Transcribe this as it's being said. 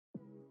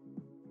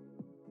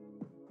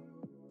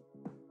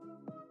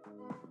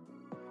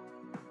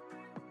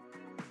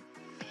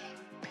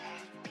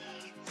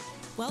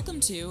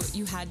Welcome to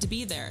You Had to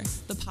Be There,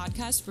 the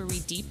podcast where we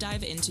deep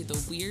dive into the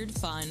weird,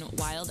 fun,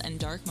 wild, and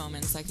dark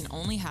moments that can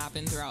only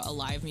happen throughout a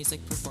live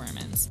music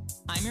performance.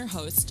 I'm your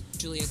host,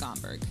 Julia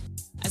Gomberg.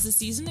 As a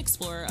seasoned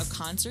explorer of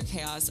concert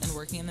chaos and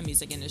working in the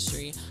music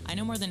industry, I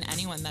know more than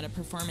anyone that a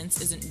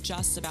performance isn't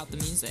just about the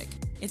music.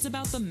 It's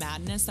about the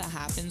madness that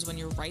happens when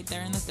you're right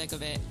there in the thick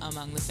of it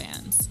among the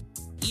fans.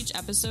 Each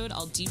episode,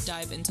 I'll deep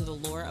dive into the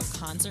lore of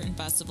concert and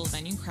festival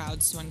venue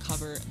crowds to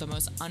uncover the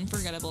most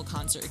unforgettable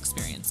concert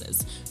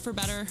experiences, for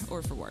better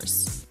or for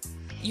worse.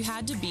 You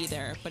had to be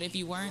there, but if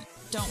you weren't,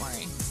 don't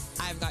worry.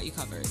 I've got you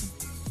covered.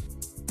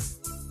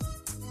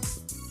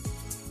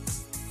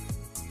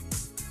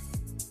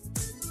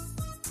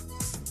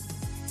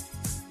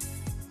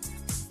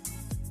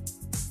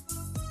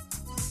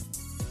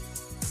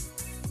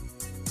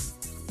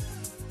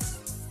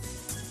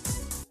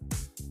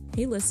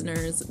 Hey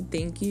listeners,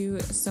 thank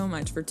you so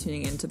much for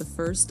tuning in to the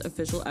first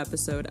official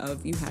episode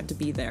of You Had to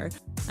Be There.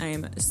 I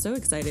am so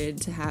excited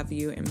to have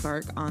you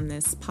embark on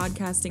this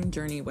podcasting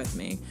journey with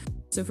me.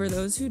 So for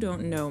those who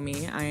don't know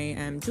me, I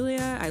am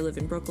Julia, I live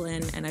in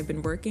Brooklyn, and I've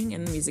been working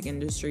in the music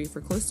industry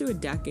for close to a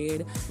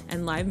decade,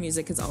 and live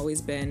music has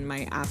always been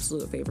my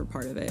absolute favorite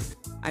part of it.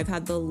 I've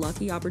had the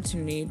lucky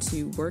opportunity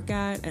to work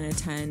at and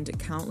attend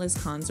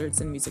countless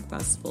concerts and music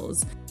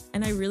festivals,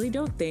 and I really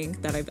don't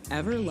think that I've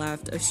ever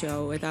left a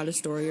show without a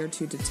story or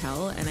two to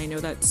tell, and I know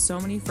that so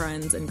many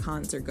friends and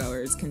concert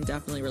goers can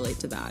definitely relate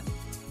to that.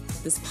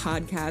 This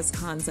podcast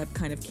concept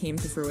kind of came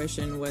to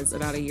fruition was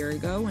about a year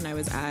ago when I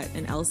was at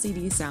an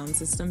LCD sound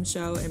system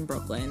show in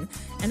Brooklyn,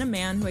 and a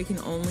man who I can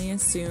only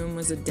assume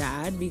was a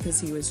dad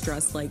because he was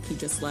dressed like he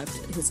just left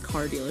his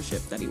car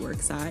dealership that he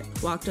works at,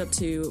 walked up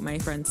to my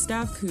friend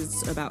Steph,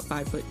 who's about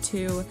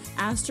 5'2",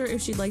 asked her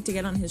if she'd like to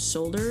get on his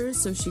shoulders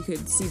so she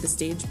could see the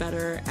stage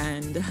better,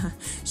 and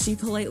she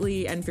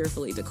politely and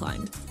fearfully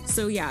declined.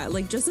 So yeah,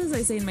 like just as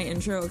I say in my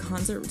intro, a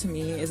concert to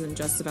me isn't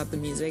just about the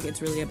music,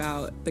 it's really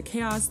about the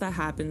chaos that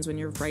happens when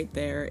you're right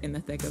there in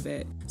the thick of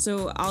it.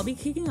 So I'll be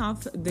kicking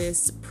off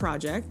this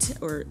project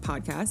or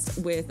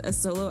podcast with a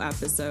solo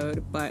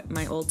episode, but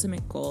my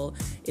ultimate goal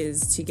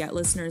is to get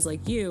listeners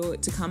like you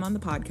to come on the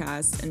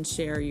podcast and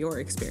share your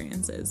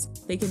experiences.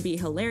 They can be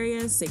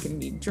hilarious, they can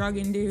be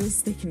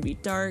drug-induced, they can be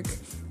dark,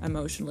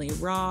 emotionally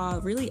raw,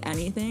 really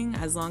anything,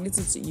 as long as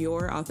it's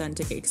your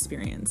authentic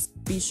experience.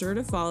 Be sure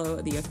to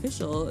follow the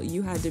official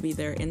You Had to Be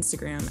There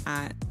Instagram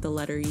at the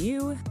letter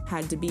U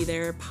Had to Be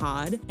There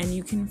pod, and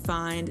you can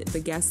find the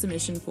guest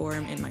submission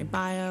form in my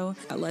bio.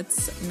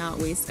 Let's not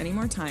waste any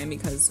more time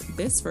because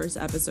this first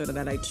episode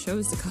that I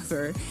chose to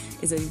cover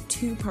is a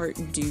 2-part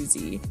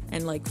doozy,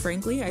 and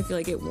frankly I feel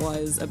like it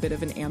was a bit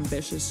of an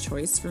ambitious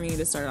choice for me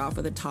to start off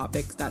with a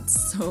topic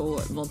that's so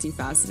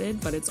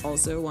multifaceted, but it's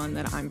also one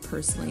that I'm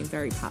personally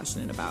very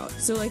passionate about.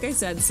 So like I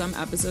said, some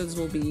episodes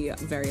will be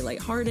very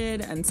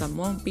lighthearted and some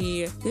won't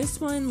be.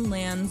 This one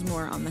lands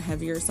more on the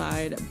heavier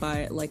side,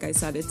 but like I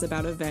said, it's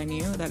about a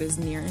venue that is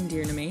near and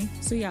dear to me.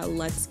 So yeah,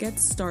 let's get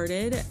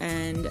started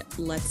and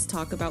let's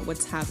talk about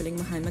what's happening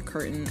behind the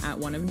curtain at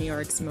one of New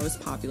York's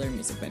most popular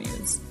music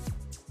venues.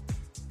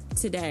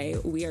 Today,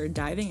 we are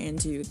diving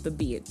into the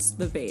beats,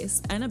 the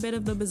bass, and a bit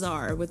of the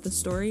bizarre with the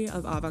story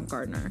of Avant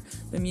Gardner,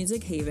 the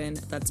music haven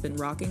that's been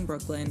rocking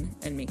Brooklyn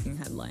and making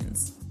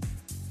headlines.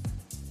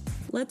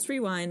 Let's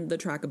rewind the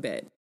track a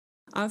bit.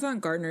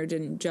 Avant Gardner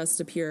didn't just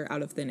appear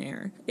out of thin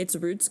air. Its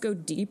roots go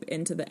deep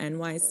into the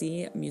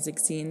NYC music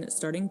scene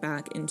starting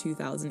back in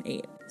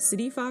 2008.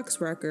 City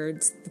Fox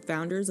Records, the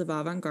founders of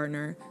Avant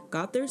Gardner,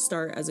 got their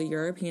start as a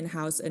European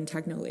house and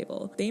techno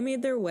label. They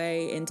made their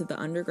way into the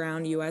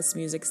underground US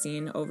music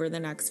scene over the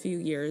next few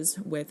years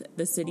with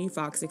the City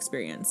Fox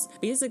Experience.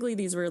 Basically,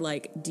 these were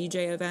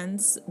DJ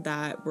events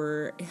that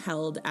were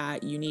held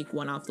at unique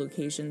one-off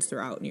locations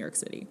throughout New York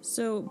City.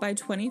 So by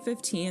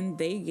 2015,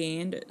 they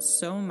gained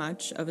so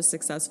much of a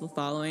successful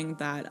following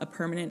that a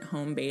permanent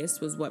home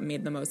base was what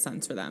made the most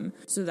sense for them.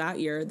 So that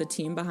year, the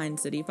team behind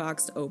City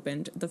Fox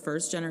opened the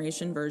first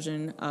generation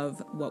version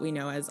of what we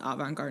know as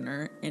Avant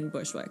Gardner in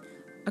Bushwick.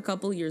 A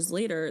couple years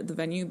later, the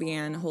venue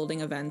began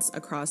holding events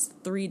across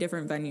 3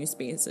 different venue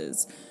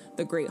spaces: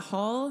 the Great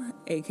Hall,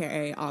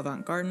 aka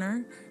Avant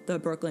Gardner, the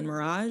Brooklyn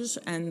Mirage,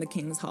 and the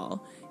King's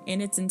Hall. In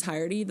its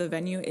entirety, the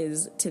venue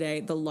is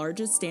today the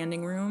largest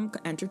standing room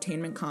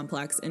entertainment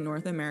complex in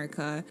North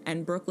America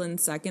and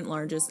Brooklyn's second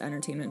largest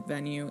entertainment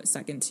venue,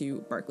 second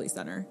to Barclays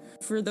Center.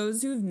 For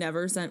those who've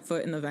never set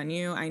foot in the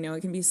venue, I know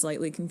it can be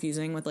slightly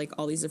confusing with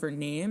all these different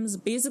names.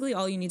 Basically,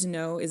 all you need to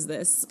know is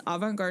this: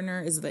 Avant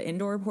Gardner is the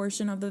indoor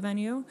portion of the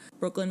venue,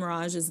 Brooklyn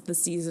Mirage is the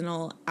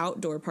seasonal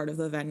outdoor part of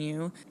the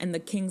venue, and the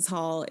King's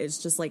Hall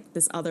is just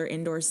this other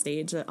indoor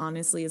stage that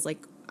honestly is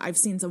I've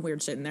seen some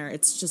weird shit in there.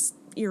 It's just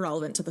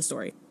irrelevant to the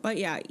story. But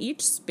yeah,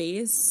 each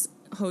space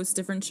host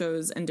different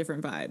shows and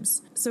different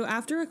vibes. So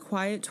after a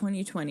quiet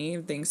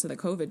 2020, thanks to the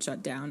COVID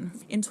shutdown,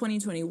 in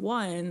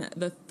 2021,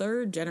 the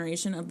third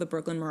generation of the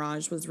Brooklyn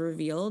Mirage was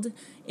revealed,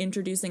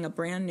 introducing a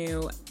brand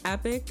new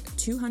epic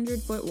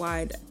 200-foot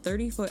wide,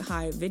 30-foot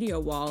high video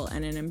wall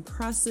and an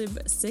impressive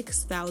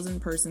 6,000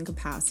 person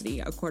capacity,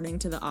 according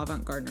to the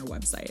Avant Gardner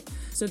website.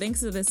 So thanks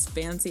to this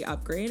fancy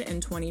upgrade,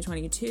 in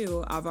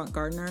 2022, Avant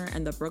Gardner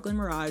and the Brooklyn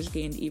Mirage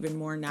gained even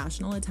more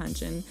national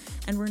attention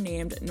and were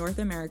named North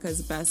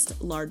America's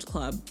Best Large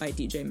Club by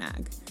DJ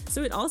Mag.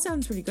 So it all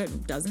sounds pretty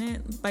good, doesn't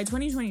it? By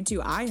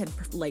 2022, I had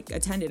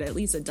attended at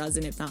least a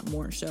dozen, if not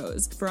more,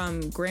 shows.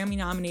 From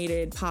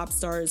Grammy-nominated pop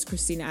stars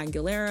Christina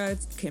Aguilera,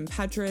 Kim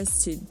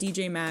Petras, to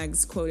DJ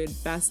Mag's quoted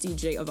Best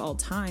DJ of All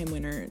Time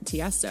winner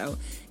Tiesto.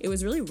 It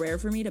was really rare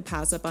for me to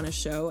pass up on a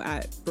show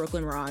at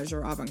Brooklyn Mirage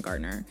or Avant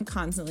Gardner. I'm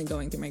constantly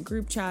going through my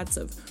group chats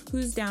of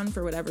who's down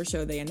for whatever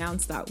show they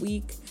announced that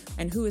week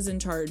and who is in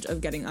charge of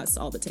getting us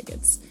all the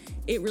tickets.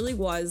 It really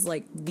was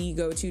the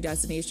go-to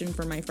destination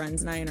for my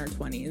friends and I in our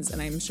 20s,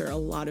 and I'm sure a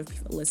lot of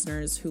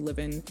listeners who live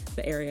in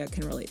the area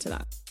can relate to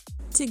that.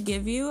 To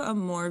give you a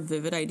more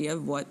vivid idea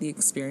of what the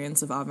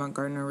experience of Avant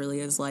Gardner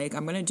really is like,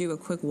 I'm going to do a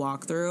quick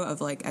walkthrough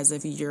of as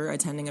if you're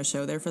attending a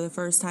show there for the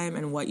first time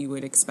and what you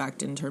would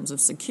expect in terms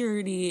of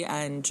security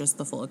and just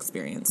the full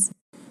experience.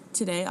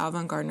 Today,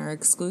 Avant Gardner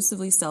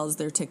exclusively sells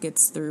their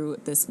tickets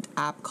through this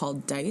app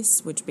called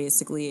Dice, which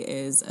basically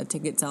is a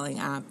ticket-selling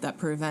app that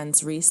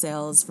prevents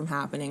resales from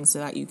happening so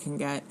that you can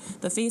get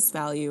the face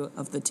value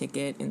of the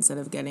ticket instead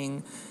of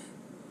getting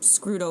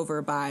screwed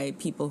over by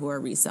people who are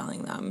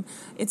reselling them.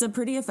 It's a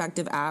pretty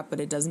effective app, but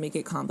it does make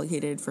it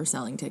complicated for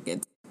selling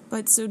tickets.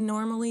 But so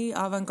normally,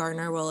 Avant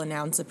Gardner will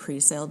announce a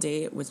pre-sale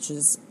date, which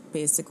is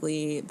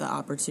basically the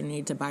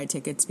opportunity to buy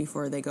tickets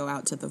before they go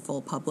out to the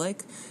full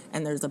public,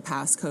 and there's a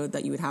passcode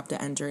that you would have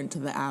to enter into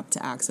the app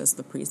to access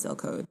the pre-sale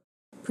code.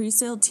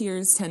 Pre-sale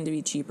tiers tend to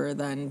be cheaper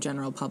than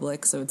general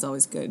public, so it's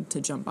always good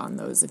to jump on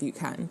those if you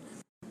can.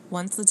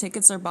 Once the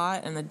tickets are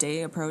bought and the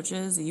day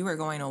approaches, you are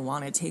going to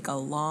want to take a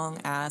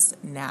long-ass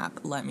nap,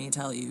 let me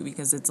tell you,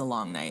 because it's a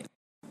long night.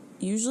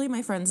 Usually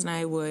my friends and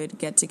I would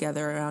get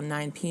together around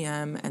 9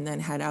 p.m. and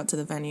then head out to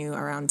the venue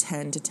around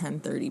 10 to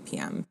 10:30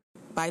 p.m.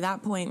 By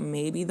that point,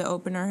 maybe the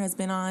opener has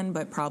been on,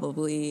 but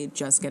probably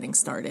just getting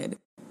started.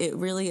 It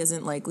really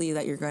isn't likely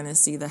that you're going to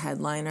see the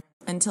headliner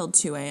until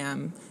 2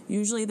 a.m.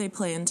 Usually they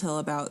play until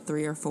about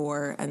 3 or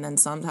 4, and then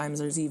sometimes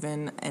there's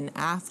even an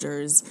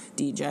afters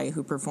DJ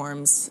who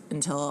performs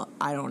until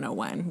I don't know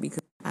when,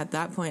 because at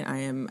that point I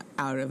am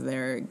out of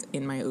there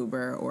in my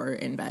Uber or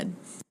in bed.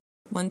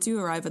 Once you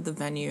arrive at the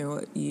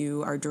venue,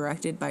 you are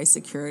directed by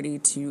security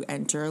to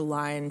enter a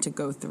line to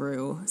go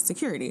through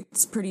security.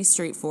 It's pretty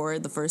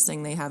straightforward. The first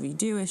thing they have you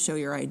do is show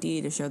your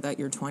ID to show that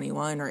you're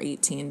 21 or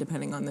 18,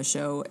 depending on the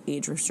show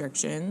age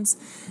restrictions.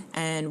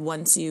 And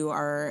once you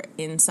are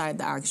inside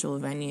the actual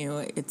venue,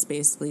 it's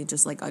basically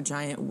just like a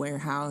giant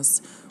warehouse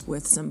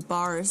with some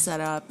bars set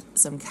up,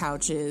 some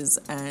couches,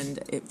 and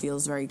it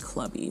feels very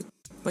clubby.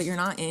 But you're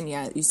not in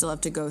yet. You still have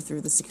to go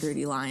through the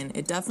security line.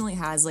 It definitely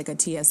has a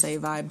TSA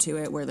vibe to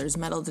it, where there's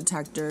metal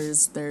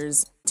detectors,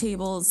 there's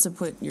tables to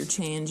put your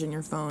change and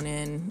your phone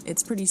in.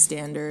 It's pretty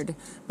standard,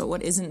 but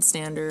what isn't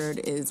standard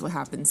is what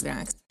happens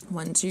next.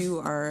 Once you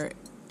are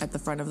at the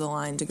front of the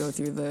line to go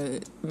through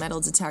the metal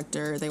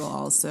detector, they will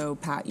also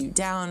pat you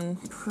down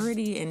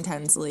pretty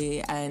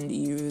intensely and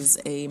use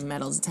a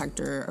metal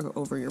detector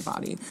over your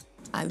body.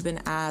 I've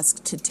been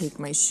asked to take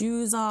my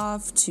shoes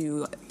off,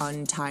 to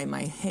untie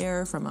my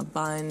hair from a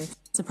bun.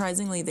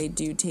 Surprisingly, they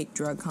do take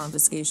drug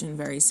confiscation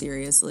very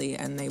seriously,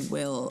 and they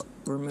will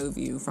remove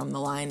you from the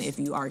line if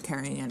you are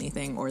carrying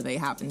anything or they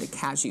happen to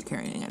catch you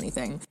carrying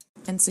anything.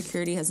 And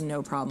security has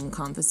no problem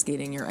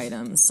confiscating your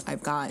items.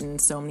 I've gotten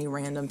so many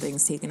random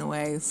things taken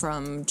away,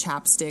 from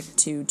chapstick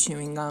to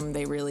chewing gum.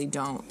 They really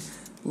don't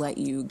let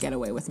you get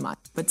away with much.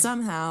 But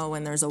somehow,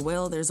 when there's a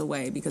will, there's a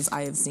way, because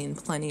I have seen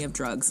plenty of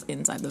drugs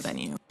inside the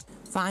venue.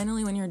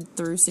 Finally, when you're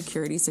through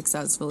security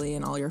successfully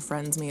and all your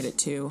friends made it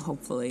too,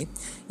 hopefully,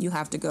 you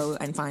have to go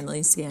and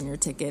finally scan your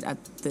ticket at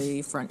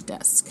the front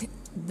desk.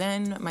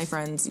 Then, my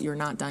friends, you're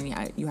not done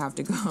yet. You have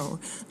to go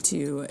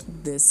to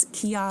this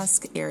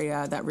kiosk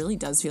area that really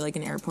does feel like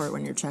an airport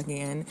when you're checking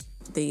in.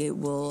 They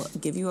will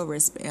give you a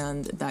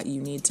wristband that you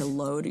need to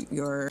load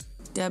your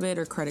debit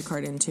or credit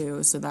card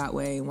into, so that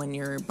way when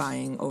you're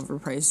buying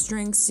overpriced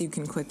drinks, you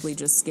can quickly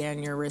just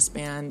scan your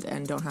wristband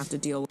and don't have to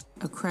deal with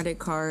a credit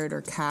card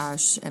or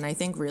cash. And I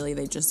think really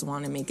they just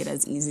want to make it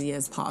as easy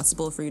as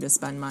possible for you to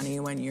spend money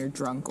when you're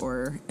drunk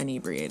or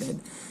inebriated.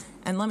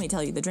 And let me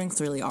tell you, the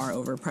drinks really are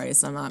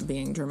overpriced. I'm not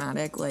being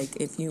dramatic.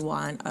 If you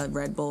want a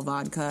Red Bull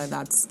vodka,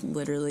 that's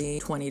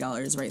literally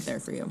 $20 right there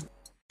for you.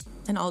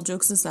 And all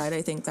jokes aside,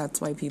 I think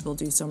that's why people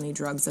do so many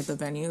drugs at the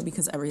venue,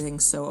 because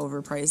everything's so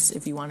overpriced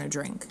if you want to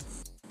drink.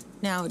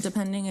 Now,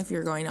 depending if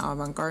you're going to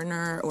Avant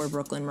Gardner or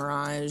Brooklyn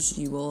Mirage,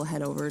 you will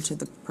head over to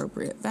the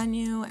appropriate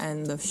venue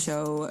and the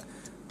show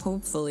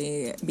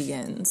hopefully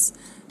begins.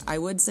 I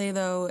would say,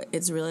 though,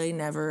 it's really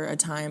never a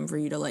time for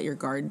you to let your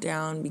guard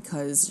down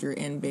because you're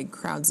in big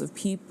crowds of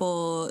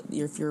people.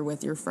 If you're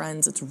with your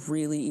friends, it's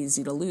really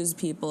easy to lose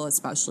people,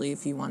 especially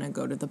if you want to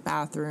go to the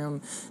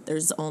bathroom.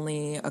 There's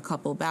only a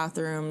couple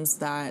bathrooms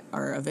that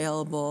are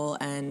available,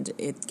 and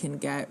it can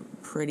get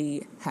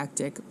pretty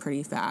hectic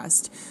pretty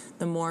fast.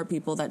 The more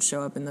people that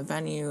show up in the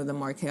venue, the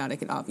more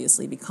chaotic it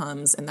obviously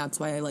becomes, and that's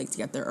why I like to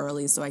get there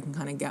early so I can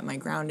kind of get my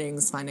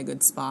groundings, find a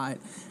good spot,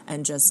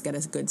 and just get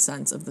a good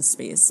sense of the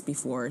space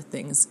before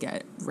things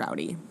get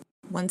rowdy.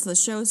 Once the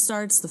show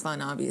starts, the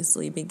fun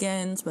obviously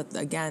begins, but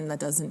again, that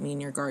doesn't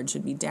mean your guard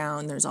should be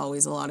down. There's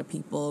always a lot of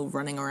people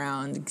running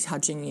around,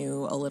 touching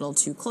you a little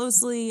too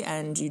closely,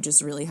 and you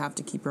just really have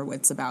to keep your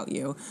wits about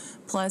you.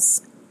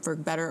 Plus, for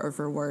better or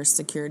for worse,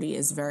 security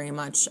is very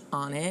much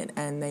on it,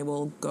 and they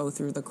will go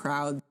through the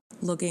crowd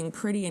looking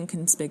pretty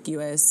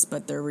inconspicuous,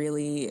 but they're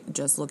really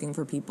just looking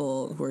for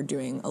people who are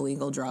doing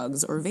illegal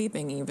drugs or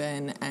vaping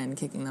even and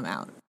kicking them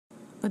out.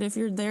 But if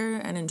you're there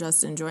and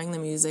just enjoying the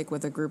music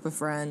with a group of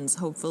friends,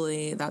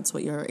 hopefully that's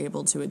what you're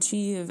able to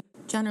achieve.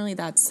 Generally,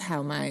 that's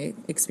how my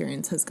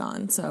experience has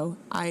gone. So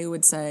I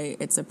would say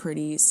it's a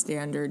pretty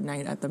standard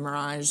night at the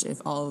Mirage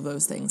if all of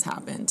those things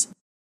happened.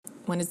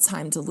 When it's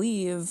time to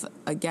leave,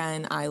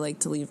 again, I like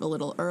to leave a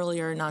little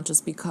earlier, not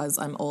just because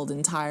I'm old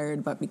and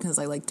tired, but because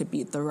I like to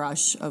beat the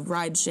rush of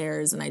ride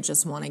shares and I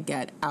just want to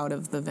get out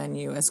of the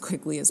venue as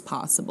quickly as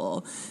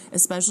possible,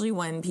 especially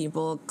when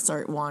people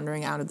start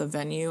wandering out of the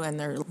venue and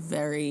they're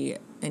very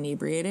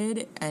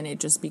inebriated and it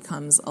just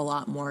becomes a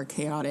lot more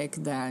chaotic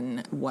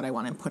than what I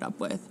want to put up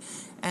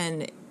with.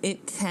 And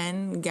it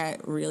can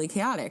get really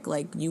chaotic.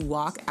 Like, you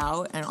walk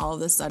out and all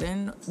of a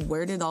sudden,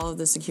 where did all of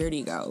the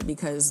security go?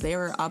 Because they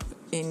were up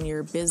in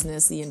your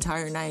business the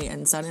entire night,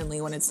 and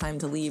suddenly when it's time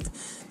to leave,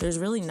 there's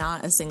really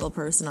not a single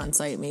person on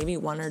site, maybe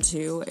one or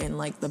two in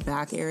like the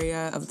back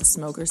area of the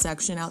smoker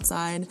section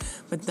outside,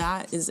 but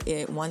that is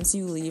it. Once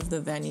you leave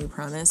the venue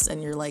premise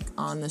and you're like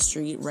on the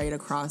street right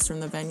across from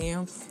the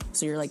venue,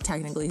 so you're like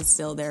technically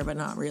still there but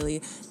not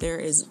really, there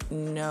is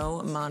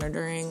no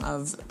monitoring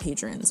of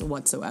patrons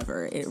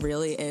whatsoever. It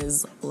really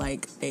is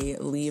like a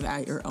leave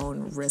at your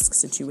own risk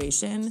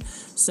situation.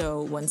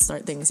 So when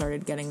things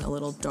started getting a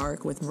little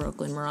dark with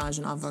Brooklyn Mirage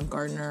and Avant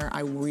Gardner,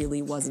 I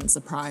really wasn't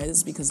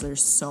surprised because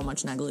there's so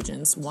much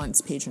negligence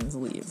once patrons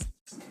leave.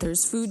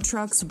 There's food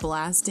trucks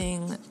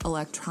blasting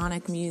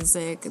electronic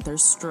music,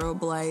 there's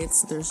strobe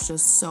lights, there's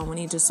just so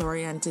many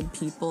disoriented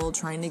people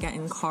trying to get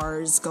in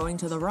cars, going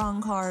to the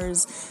wrong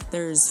cars,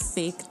 there's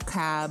fake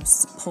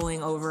cabs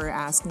pulling over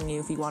asking you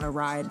if you want to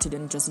ride to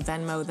just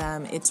Venmo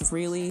them. It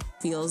really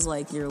feels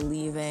like you're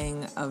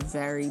leaving a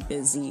very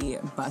busy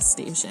bus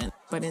station,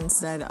 but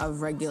instead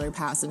of regular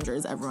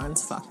passengers,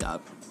 everyone's fucked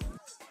up.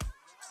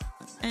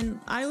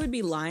 And I would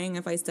be lying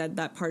if I said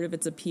that part of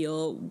its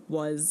appeal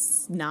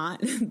was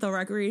not the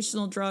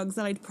recreational drugs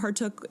that I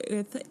partook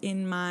with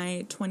in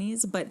my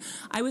 20s, but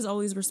I was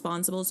always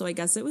responsible, so I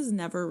guess it was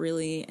never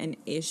really an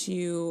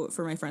issue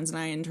for my friends and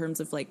I in terms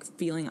of like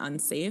feeling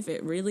unsafe.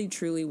 It really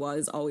truly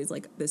was always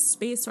like this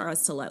space for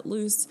us to let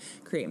loose,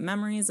 create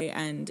memories,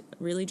 and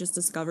really just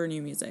discover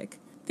new music.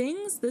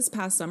 Things this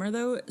past summer,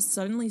 though,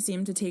 suddenly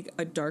seemed to take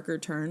a darker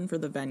turn for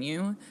the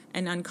venue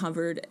and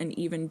uncovered an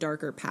even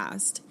darker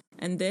past.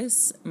 And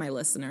this, my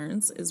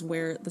listeners, is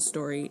where the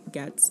story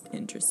gets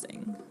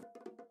interesting.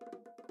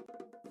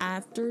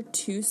 After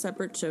 2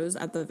 separate shows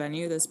at the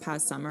venue this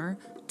past summer,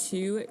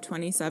 2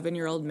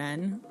 27-year-old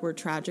men were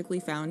tragically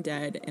found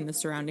dead in the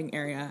surrounding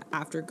area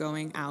after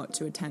going out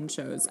to attend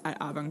shows at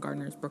Avant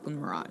Gardner's Brooklyn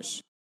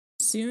Mirage.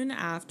 Soon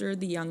after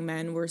the young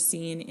men were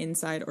seen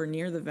inside or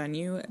near the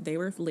venue, they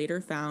were later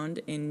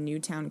found in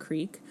Newtown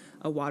Creek,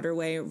 a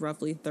waterway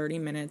roughly 30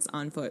 minutes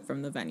on foot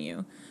from the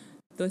venue.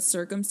 The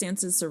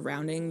circumstances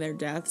surrounding their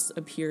deaths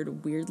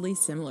appeared weirdly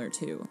similar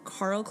to.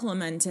 Carl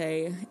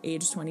Clemente,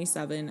 age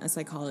 27, a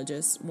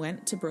psychologist,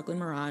 went to Brooklyn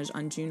Mirage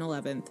on June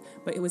 11th,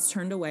 but it was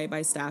turned away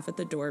by staff at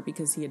the door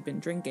because he had been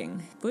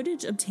drinking.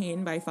 Footage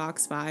obtained by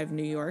Fox 5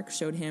 New York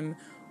showed him,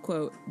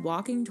 quote,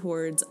 walking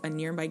towards a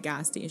nearby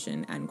gas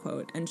station, end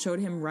quote, and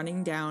showed him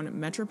running down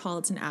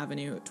Metropolitan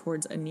Avenue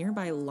towards a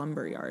nearby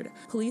lumberyard.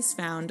 Police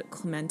found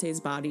Clemente's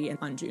body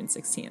on June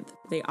 16th.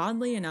 They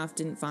oddly enough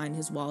didn't find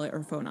his wallet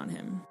or phone on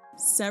him.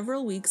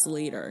 Several weeks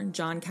later,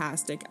 John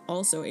Kastick,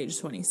 also age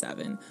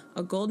 27,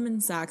 a Goldman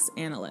Sachs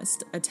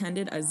analyst,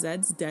 attended a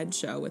Zed's Dead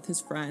show with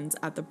his friends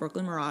at the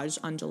Brooklyn Mirage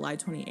on July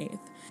 28th.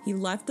 He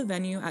left the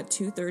venue at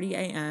 2:30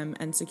 a.m.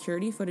 and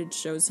security footage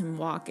shows him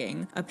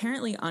walking,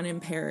 apparently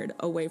unimpaired,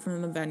 away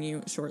from the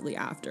venue shortly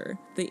after.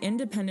 The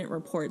Independent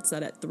reports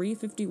that at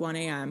 3:51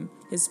 a.m.,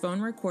 his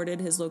phone recorded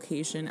his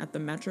location at the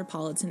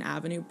Metropolitan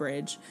Avenue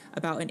Bridge,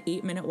 about an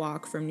 8-minute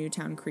walk from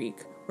Newtown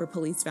Creek, where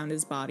police found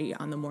his body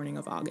on the morning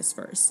of August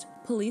 1st.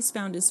 Police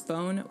found his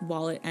phone,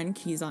 wallet, and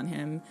keys on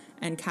him,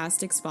 and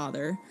Kastick's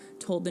father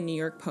told the New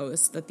York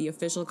Post that the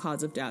official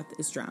cause of death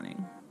is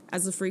drowning.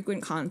 As a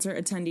frequent concert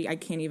attendee, I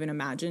can't even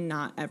imagine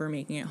not ever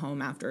making it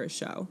home after a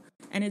show.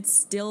 And it's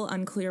still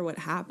unclear what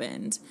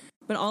happened.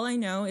 But all I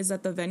know is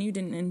that the venue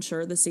didn't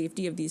ensure the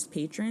safety of these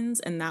patrons,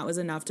 and that was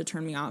enough to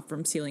turn me off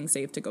from feeling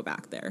safe to go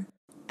back there.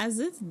 As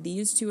if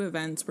these two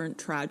events weren't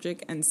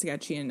tragic and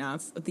sketchy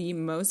enough, the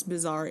most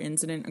bizarre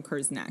incident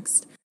occurs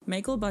next.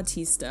 Michael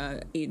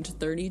Bautista, age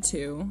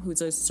 32,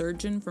 who's a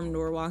surgeon from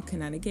Norwalk,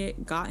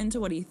 Connecticut, got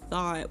into what he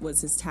thought was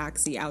his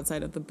taxi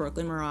outside of the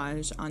Brooklyn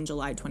Mirage on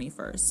July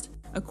 21st.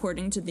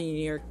 According to the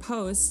New York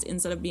Post,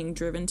 instead of being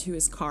driven to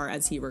his car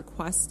as he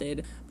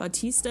requested,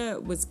 Bautista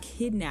was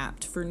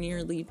kidnapped for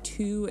nearly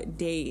 2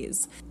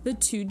 days. The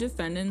two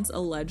defendants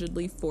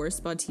allegedly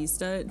forced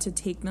Bautista to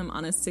take them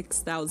on a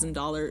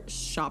 $6,000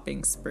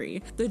 shopping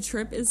spree. The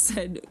trip is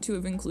said to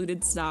have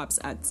included stops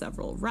at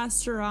several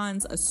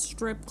restaurants, a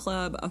strip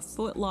club, a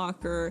Foot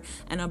Locker,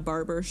 and a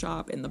barber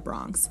shop in the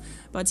Bronx.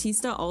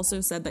 Bautista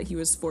also said that he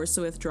was forced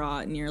to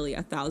withdraw nearly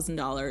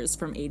 $1,000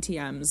 from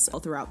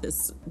ATMs throughout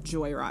this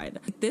joyride.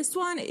 This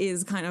one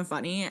is kind of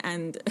funny,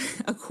 and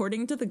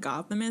according to the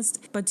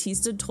Gothamist,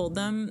 Bautista told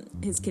them,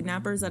 his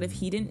kidnappers, that if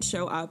he didn't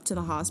show up to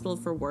the hospital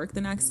for work the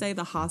next day,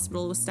 the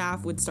hospital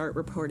staff would start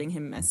reporting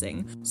him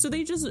missing. So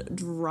they just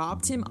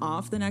dropped him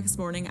off the next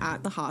morning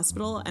at the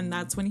hospital, and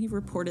that's when he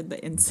reported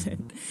the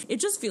incident.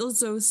 It just feels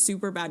so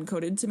super bad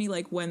coded to me,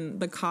 like when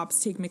the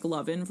cops take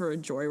McLovin for a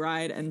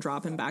joyride and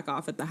drop him back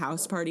off at the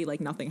house party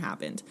like nothing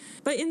happened.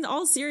 But in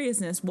all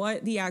seriousness,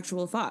 what the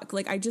actual fuck?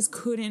 Like, I just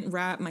couldn't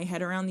wrap my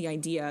head around the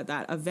idea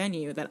that a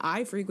venue that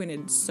I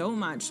frequented so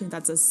much,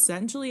 that's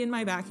essentially in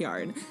my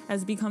backyard,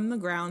 has become the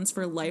grounds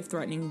for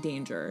life-threatening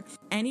danger.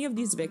 Any of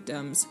these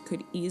victims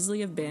could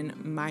easily have been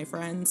my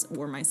friends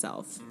or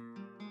myself.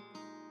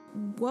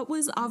 What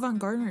was Avant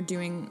Gardner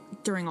doing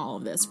during all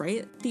of this,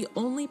 right? The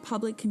only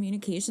public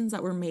communications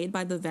that were made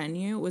by the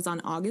venue was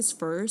on August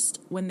 1st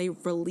when they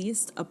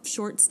released a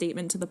short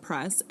statement to the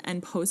press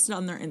and posted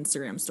on their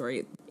Instagram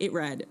story. It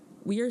read,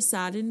 "We are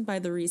saddened by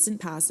the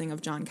recent passing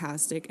of John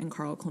Castick and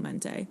Carl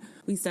Clemente.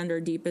 We send our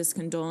deepest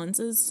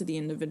condolences to the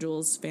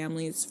individuals,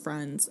 families,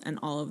 friends, and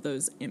all of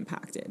those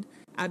impacted.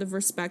 Out of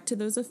respect to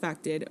those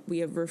affected, we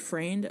have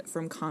refrained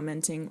from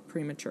commenting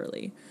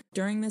prematurely.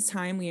 During this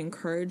time, we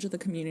encourage the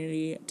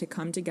community to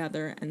come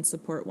together and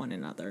support one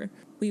another.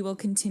 We will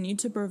continue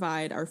to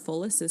provide our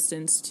full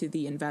assistance to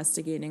the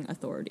investigating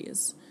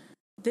authorities."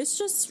 This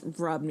just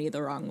rubbed me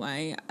the wrong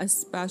way,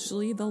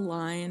 especially the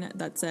line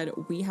that said,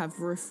 "We have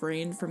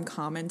refrained from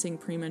commenting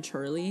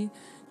prematurely."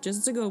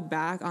 Just to go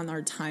back on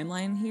our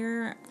timeline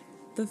here,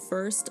 the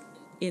first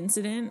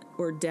incident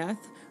or death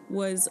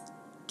was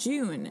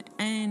June,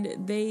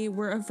 and they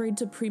were afraid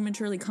to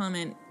prematurely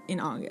comment in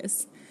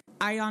August.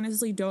 I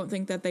honestly don't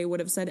think that they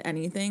would have said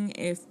anything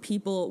if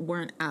people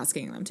weren't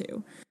asking them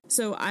to.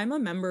 So I'm a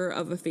member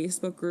of a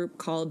Facebook group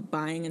called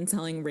Buying and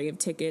Selling Rave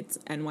Tickets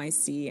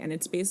NYC, and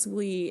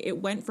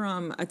it went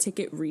from a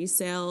ticket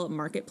resale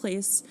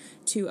marketplace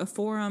to a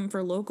forum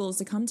for locals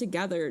to come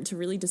together to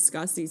really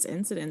discuss these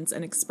incidents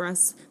and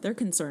express their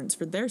concerns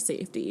for their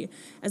safety,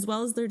 as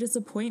well as their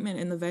disappointment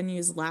in the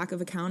venue's lack of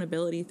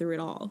accountability through it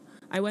all.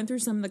 I went through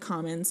some of the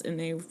comments and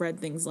they read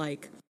things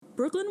like,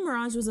 "Brooklyn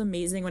Mirage was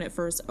amazing when it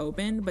first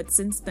opened, but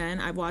since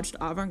then I've watched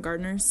Avant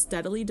Gardner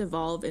steadily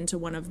devolve into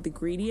one of the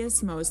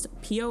greediest, most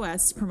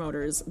POS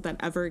promoters that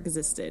ever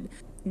existed.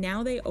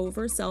 Now they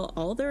oversell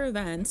all their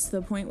events to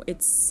the point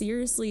it's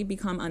seriously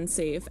become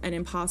unsafe and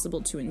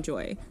impossible to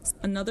enjoy."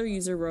 Another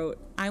user wrote,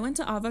 "I went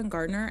to Avant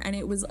Gardner and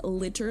it was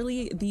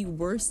literally the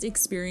worst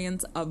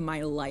experience of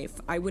my life.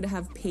 I would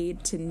have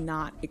paid to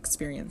not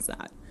experience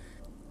that."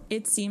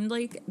 It seemed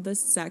like the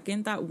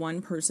second that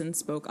one person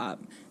spoke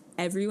up,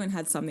 everyone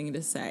had something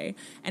to say,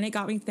 and it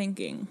got me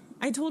thinking.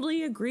 I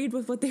totally agreed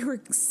with what they were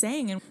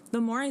saying, and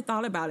the more I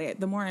thought about it,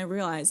 the more I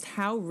realized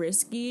how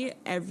risky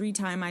every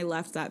time I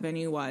left that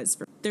venue was.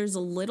 There's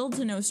little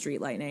to no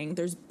street lighting,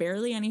 there's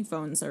barely any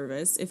phone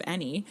service, if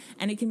any,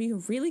 and it can be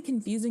really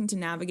confusing to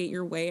navigate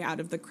your way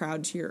out of the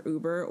crowd to your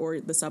Uber or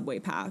the subway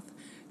path.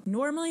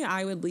 Normally,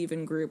 I would leave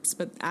in groups,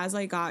 but as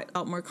I got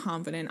more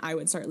confident, I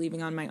would start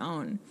leaving on my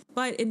own.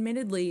 But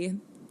admittedly,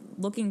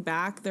 looking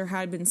back, there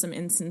had been some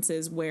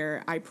instances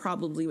where I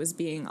probably was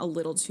being a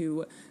little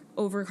too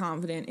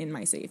overconfident in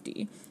my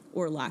safety,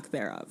 or lack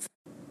thereof.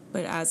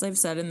 But as I've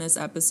said in this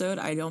episode,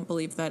 I don't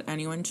believe that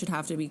anyone should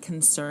have to be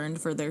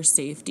concerned for their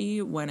safety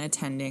when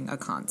attending a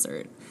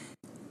concert.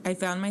 I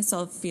found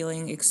myself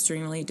feeling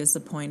extremely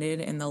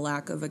disappointed in the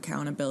lack of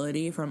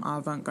accountability from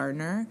Avant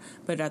Gardner,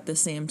 but at the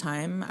same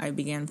time, I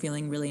began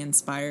feeling really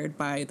inspired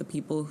by the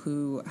people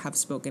who have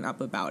spoken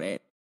up about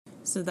it.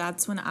 So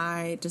that's when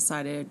I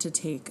decided to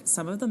take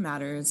some of the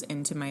matters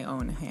into my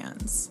own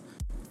hands.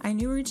 I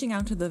knew reaching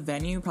out to the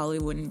venue probably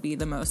wouldn't be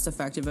the most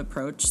effective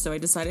approach, so I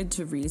decided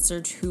to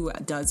research who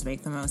does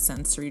make the most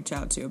sense to reach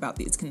out to about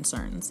these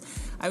concerns.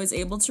 I was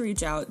able to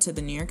reach out to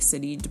the New York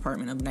City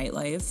Department of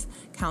Nightlife,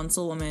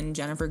 Councilwoman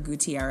Jennifer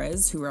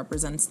Gutierrez, who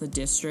represents the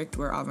district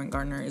where Avant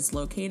Gardner is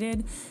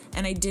located,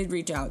 and I did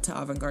reach out to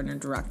Avant Gardner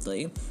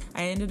directly.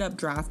 I ended up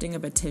drafting a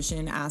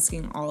petition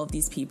asking all of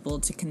these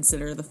people to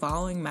consider the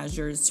following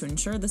measures to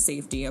ensure the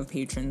safety of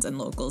patrons and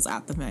locals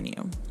at the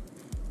venue.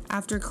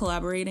 After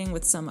collaborating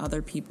with some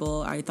other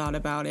people, I thought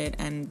about it,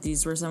 and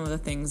these were some of the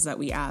things that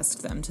we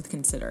asked them to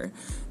consider.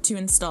 To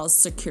install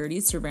security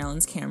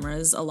surveillance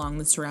cameras along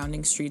the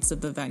surrounding streets of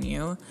the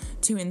venue,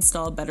 to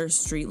install better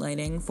street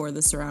lighting for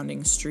the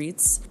surrounding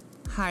streets,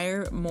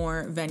 hire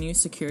more venue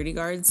security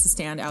guards to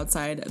stand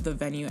outside the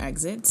venue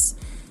exits,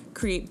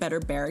 create better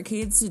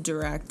barricades to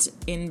direct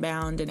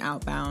inbound and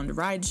outbound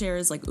ride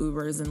shares like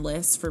Ubers and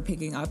Lyfts for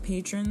picking up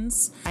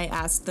patrons. I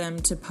asked them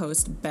to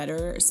post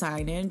better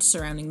signage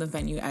surrounding the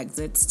venue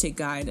exits to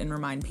guide and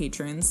remind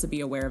patrons to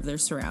be aware of their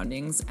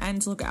surroundings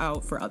and to look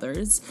out for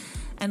others.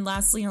 And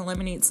lastly,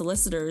 eliminate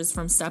solicitors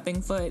from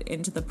stepping foot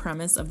into the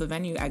premise of the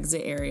venue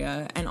exit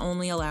area and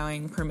only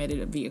allowing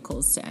permitted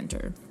vehicles to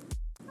enter.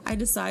 I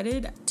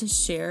decided to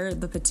share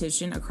the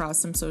petition across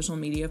some social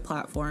media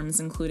platforms,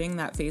 including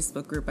that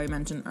Facebook group I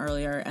mentioned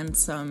earlier and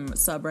some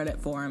subreddit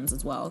forums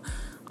as well.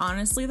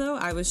 Honestly, though,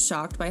 I was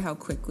shocked by how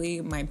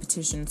quickly my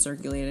petition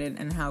circulated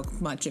and how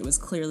much it was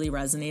clearly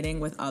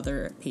resonating with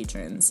other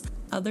patrons.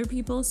 Other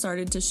people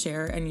started to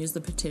share and use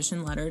the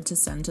petition letter to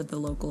send to the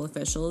local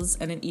officials,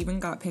 and it even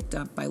got picked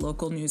up by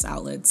local news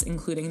outlets,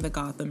 including The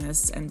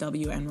Gothamist and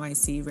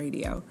WNYC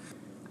Radio.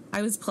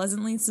 I was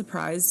pleasantly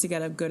surprised to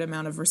get a good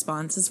amount of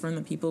responses from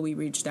the people we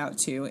reached out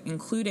to,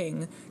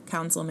 including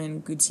Councilman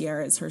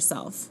Gutierrez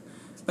herself.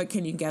 But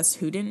can you guess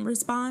who didn't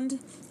respond?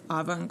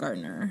 Avant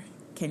Gardner.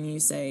 Can you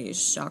say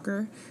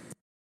shocker?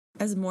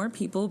 As more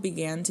people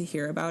began to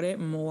hear about it,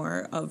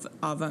 more of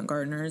Avant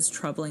Gardner's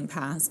troubling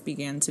past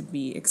began to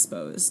be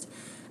exposed.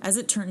 As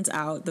it turns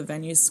out, the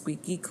venue's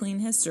squeaky clean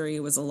history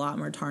was a lot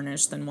more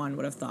tarnished than one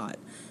would have thought.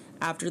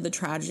 After the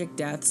tragic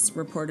deaths,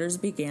 reporters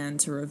began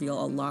to reveal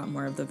a lot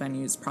more of the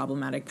venue's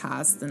problematic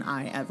past than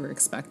I ever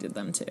expected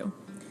them to.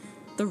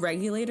 The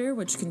regulator,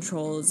 which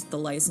controls the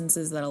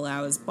licenses that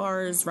allows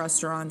bars,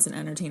 restaurants, and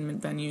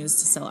entertainment venues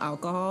to sell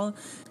alcohol,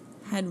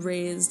 had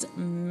raised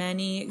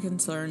many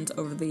concerns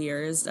over the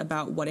years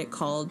about what it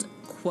called,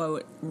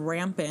 quote,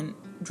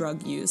 rampant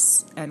drug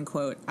use, end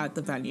quote, at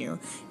the venue,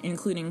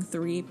 including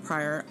 3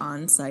 prior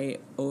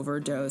on-site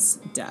overdose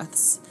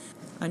deaths.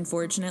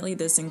 Unfortunately,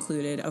 this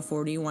included a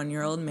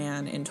 41-year-old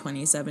man in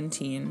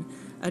 2017,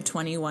 a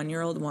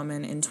 21-year-old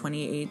woman in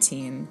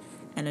 2018,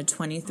 and a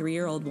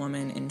 23-year-old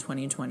woman in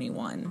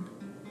 2021.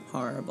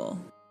 Horrible.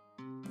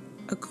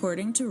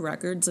 According to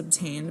records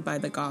obtained by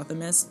The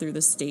Gothamist through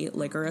the State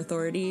Liquor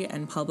Authority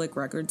and public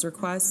records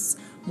requests,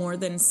 more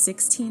than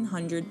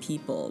 1,600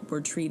 people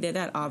were treated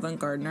at Avant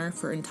Gardner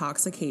for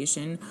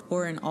intoxication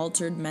or an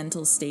altered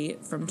mental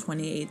state from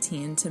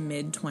 2018 to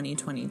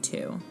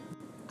mid-2022.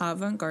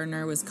 Avant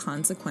Gardner was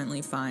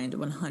consequently fined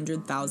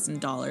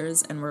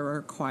 $100,000 and were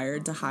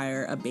required to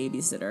hire a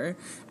babysitter,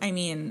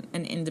 an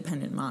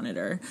independent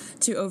monitor,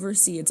 to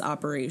oversee its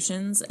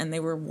operations, and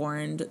they were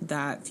warned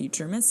that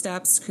future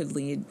missteps could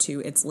lead to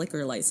its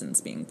liquor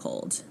license being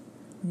pulled.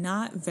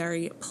 Not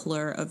very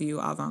plur of you,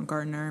 Avant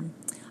Gardner.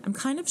 I'm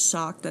kind of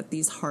shocked that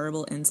these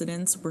horrible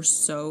incidents were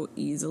so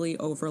easily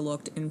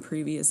overlooked in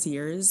previous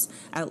years,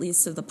 at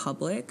least to the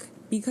public,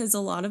 because a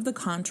lot of the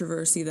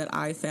controversy that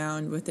I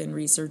found within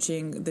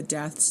researching the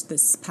deaths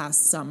this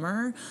past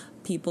summer,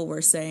 people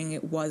were saying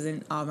it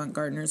wasn't Avant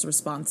Gardner's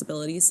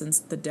responsibility since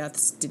the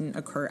deaths didn't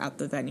occur at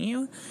the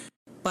venue.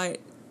 But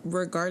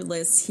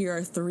regardless, here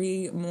are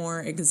 3 more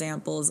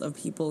examples of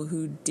people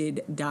who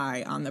did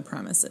die on the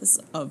premises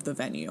of the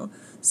venue.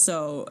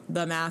 So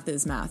the math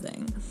is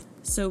mathing.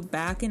 So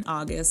back in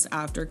August,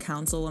 after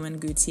Councilwoman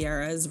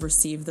Gutierrez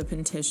received the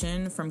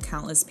petition from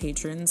countless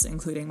patrons,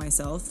 including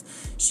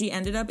myself, she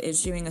ended up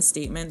issuing a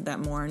statement that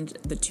mourned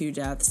the 2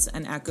 deaths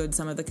and echoed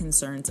some of the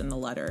concerns in the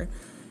letter.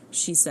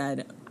 She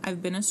said,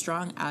 "I've been a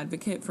strong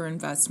advocate for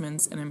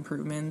investments and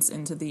improvements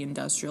into the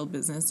industrial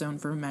business zone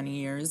for many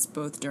years,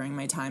 both during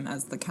my time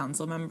as the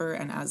council member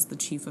and as the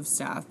chief of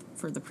staff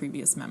for the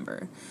previous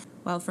member.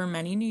 While for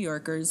many New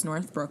Yorkers,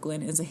 North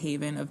Brooklyn is a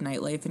haven of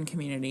nightlife and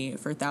community,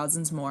 for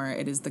thousands more,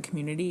 it is the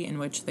community in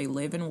which they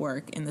live and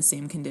work in the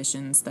same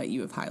conditions that you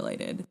have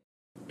highlighted."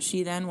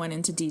 She then went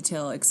into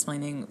detail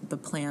explaining the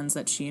plans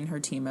that she and her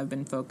team have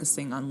been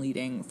focusing on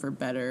leading for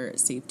better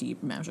safety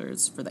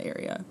measures for the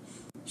area.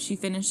 She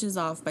finishes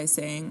off by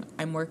saying,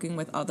 "I'm working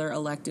with other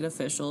elected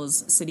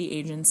officials, city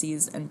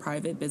agencies, and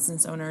private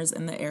business owners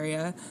in the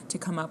area to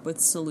come up with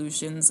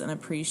solutions and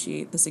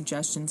appreciate the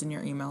suggestions in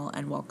your email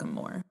and welcome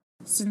more."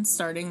 Since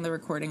starting the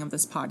recording of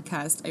this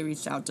podcast, I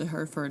reached out to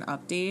her for an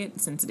update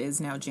since it is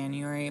now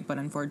January, but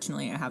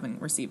unfortunately I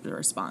haven't received a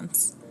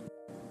response.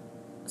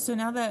 So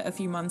now that a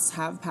few months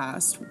have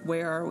passed,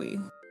 where are we?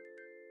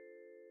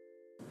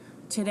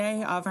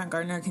 Today, Avant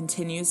Gardner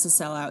continues to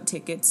sell out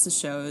tickets to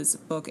shows,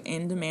 book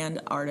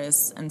in-demand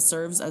artists, and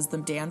serves as the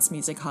dance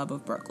music hub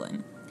of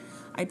Brooklyn.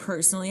 I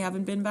personally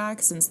haven't been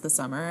back since the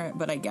summer,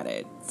 but I get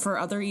it. For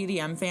other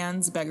EDM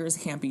fans, beggars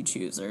can't be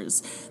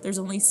choosers. There's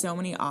only so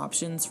many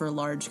options for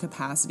large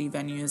capacity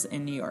venues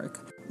in New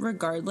York.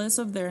 Regardless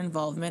of their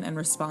involvement and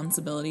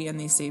responsibility in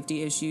these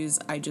safety issues,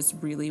 I just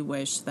really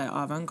wish that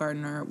Avant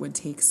Gardner would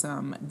take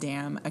some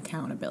damn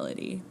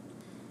accountability.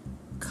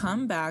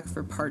 Come back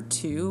for part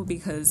 2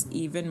 because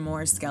even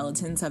more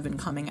skeletons have been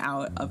coming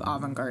out of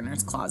Avant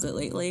Gardner's closet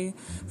lately,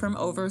 from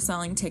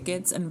overselling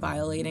tickets and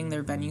violating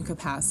their venue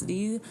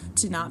capacity,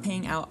 to not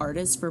paying out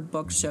artists for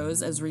booked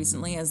shows as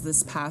recently as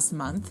this past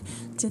month,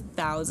 to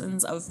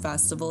thousands of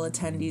festival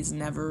attendees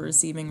never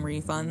receiving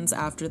refunds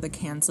after the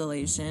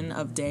cancellation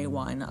of day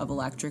 1 of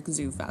Electric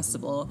Zoo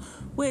Festival,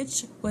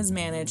 which was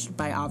managed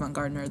by Avant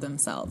Gardner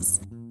themselves.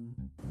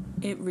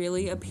 It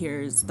really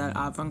appears that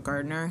Avant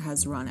Gardner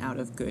has run out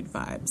of good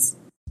vibes.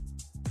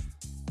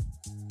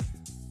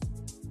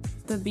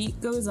 The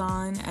beat goes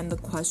on and the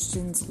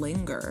questions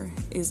linger.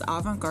 Is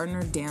Avant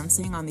Gardner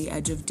dancing on the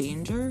edge of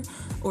danger,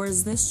 or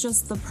is this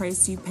just the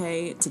price you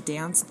pay to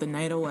dance the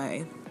night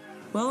away?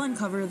 We'll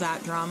uncover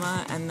that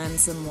drama and then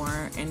some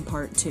more in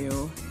part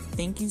 2.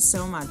 Thank you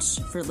so much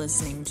for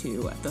listening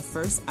to the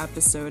first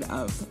episode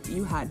of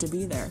You Had to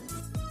Be There.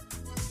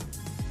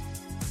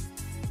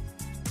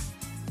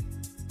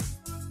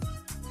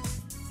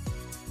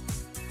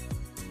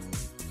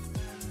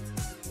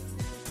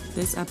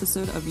 This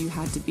episode of You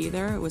Had to Be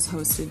There was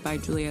hosted by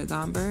Julia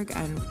Gomberg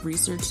and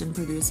researched and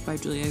produced by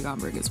Julia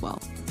Gomberg as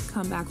well.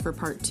 Come back for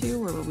part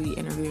 2, where we'll be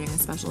interviewing a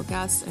special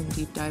guest and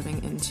deep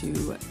diving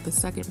into the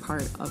second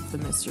part of the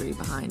mystery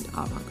behind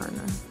Avant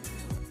Gardner.